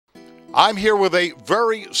I'm here with a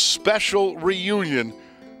very special reunion.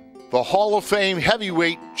 The Hall of Fame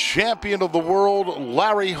heavyweight champion of the world,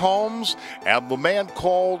 Larry Holmes, and the man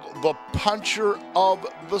called the puncher of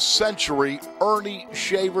the century, Earnie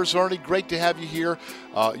Shavers. Earnie, great to have you here.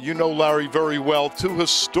 You know Larry very well. Two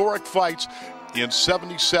historic fights in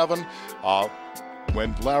 '77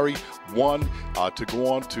 when Larry won to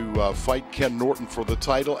go on to fight Ken Norton for the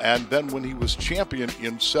title, and then when he was champion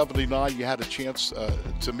in '79, you had a chance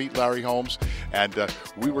to meet Larry Holmes, and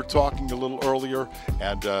we were talking a little earlier,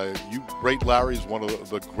 and you rate Larry as one of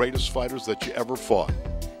the greatest fighters that you ever fought.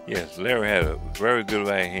 Yes, Larry had a very good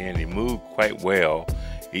right hand. He moved quite well.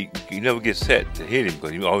 He never gets set to hit him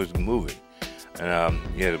because he was always moving, and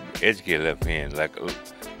he had an educated left hand, like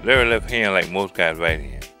Larry left hand, like most guys' right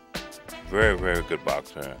hand. Very, very good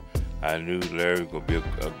boxer. I knew Larry was going to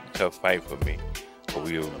be a tough fight for me. But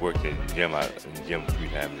we worked in the gym 3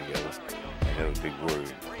 times together. And that was a big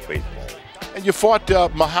word, baseball. And you fought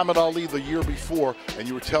Muhammad Ali the year before, and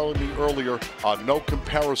you were telling me earlier, no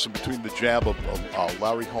comparison between the jab of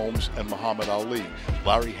Larry Holmes and Muhammad Ali.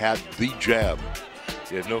 Larry had the jab.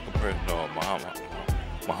 There's no comparison. No,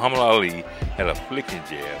 Muhammad Ali had a flicking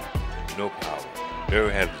jab, no power.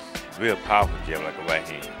 Larry had a real powerful jab, like a right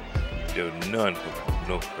hand. There was no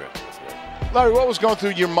comparison. Larry, what was going through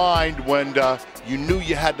your mind when you knew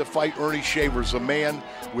you had to fight Earnie Shavers, a man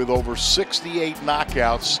with over 68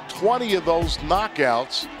 knockouts, 20 of those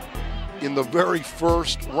knockouts in the very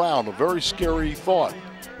first round? A very scary thought.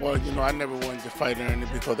 Well, you know, I never wanted to fight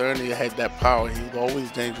Earnie because Earnie had that power. He was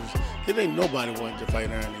always dangerous. It ain't nobody wanted to fight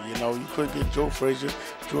Earnie. You know, you couldn't get Joe Frazier,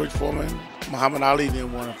 George Foreman, Muhammad Ali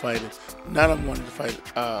didn't want to fight him. None of them wanted to fight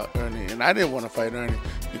Earnie, and I didn't want to fight Earnie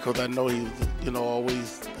because I know he was, you know,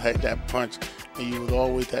 always had that punch, and you would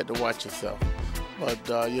always had to watch yourself.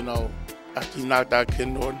 But you know, after he knocked out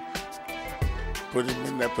Ken Norton, put him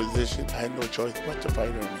in that position, I had no choice but to fight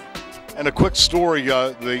Earnie. And a quick story,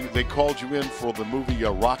 they called you in for the movie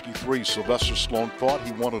Rocky III. Sylvester Stallone thought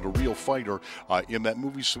he wanted a real fighter in that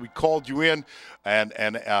movie, so he called you in, and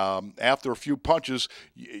after a few punches,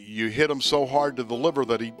 you hit him so hard to the liver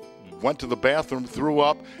that he went to the bathroom, threw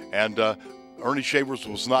up, and Earnie Shavers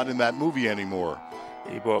was not in that movie anymore.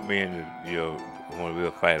 He brought me in to, you know, want a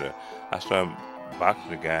real fighter. I started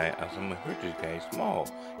boxing the guy. I said, I'm going to hurt this guy. He's small.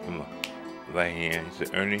 In my right hand. He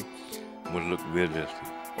said, Earnie, I'm going to look realistic.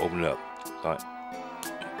 Open up. So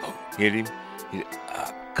I hit him. He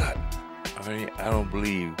said, cut. Earnie, I don't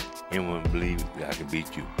believe anyone believes that I can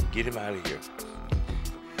beat you. Get him out of here.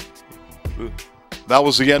 That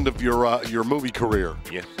was the end of your movie career.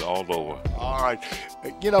 Yes, all over. All right.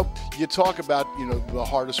 You know, you talk about, you know, the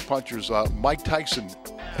hardest punchers. Mike Tyson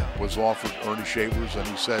was offered Earnie Shavers, and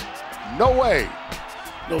he said, no way.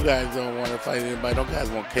 No guys don't want to fight anybody. No guys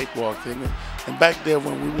want cakewalks in it. And back there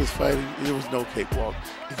when we was fighting, there was no cakewalk.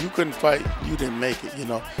 If you couldn't fight, you didn't make it, you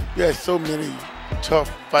know. You had so many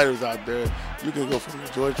tough fighters out there. You can go from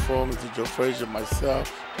George Foreman to Joe Frazier,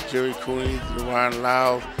 myself, to Jerry Cooney, to Ryan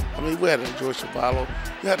Lyles. I mean, we had a George Chavallo.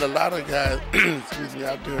 You had a lot of guys, excuse me,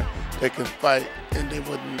 out there that can fight, and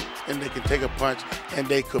they can take a punch, and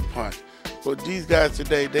they could punch. But these guys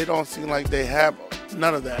today, they don't seem like they have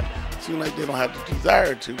none of that. It seems like they don't have the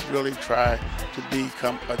desire to really try to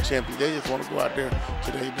become a champion. They just want to go out there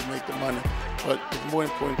today to make the money. But the more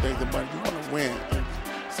important thing than money, you want to win, and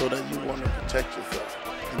so that you want to protect yourself.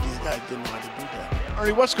 And these guys didn't know how to do that.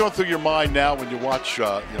 Ernie, what's going through your mind now when you watch, you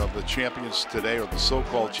know, the champions today, or the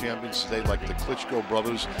so-called champions today, like the Klitschko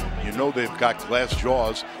brothers? You know they've got glass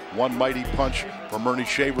jaws. One mighty punch from Earnie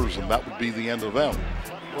Shavers, and that would be the end of them.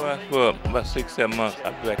 Well, for about 6-7 months,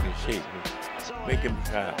 I'll be back in shape. Make him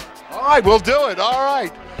try. All right, we'll do it. All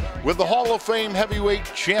right. With the Hall of Fame heavyweight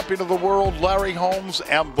champion of the world, Larry Holmes,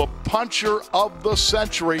 and the puncher of the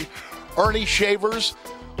century, Earnie Shavers,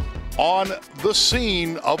 on the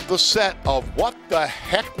scene of the set of What the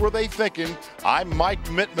Heck Were They Thinking? I'm Mike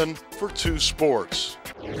Mittman for 2 Sports.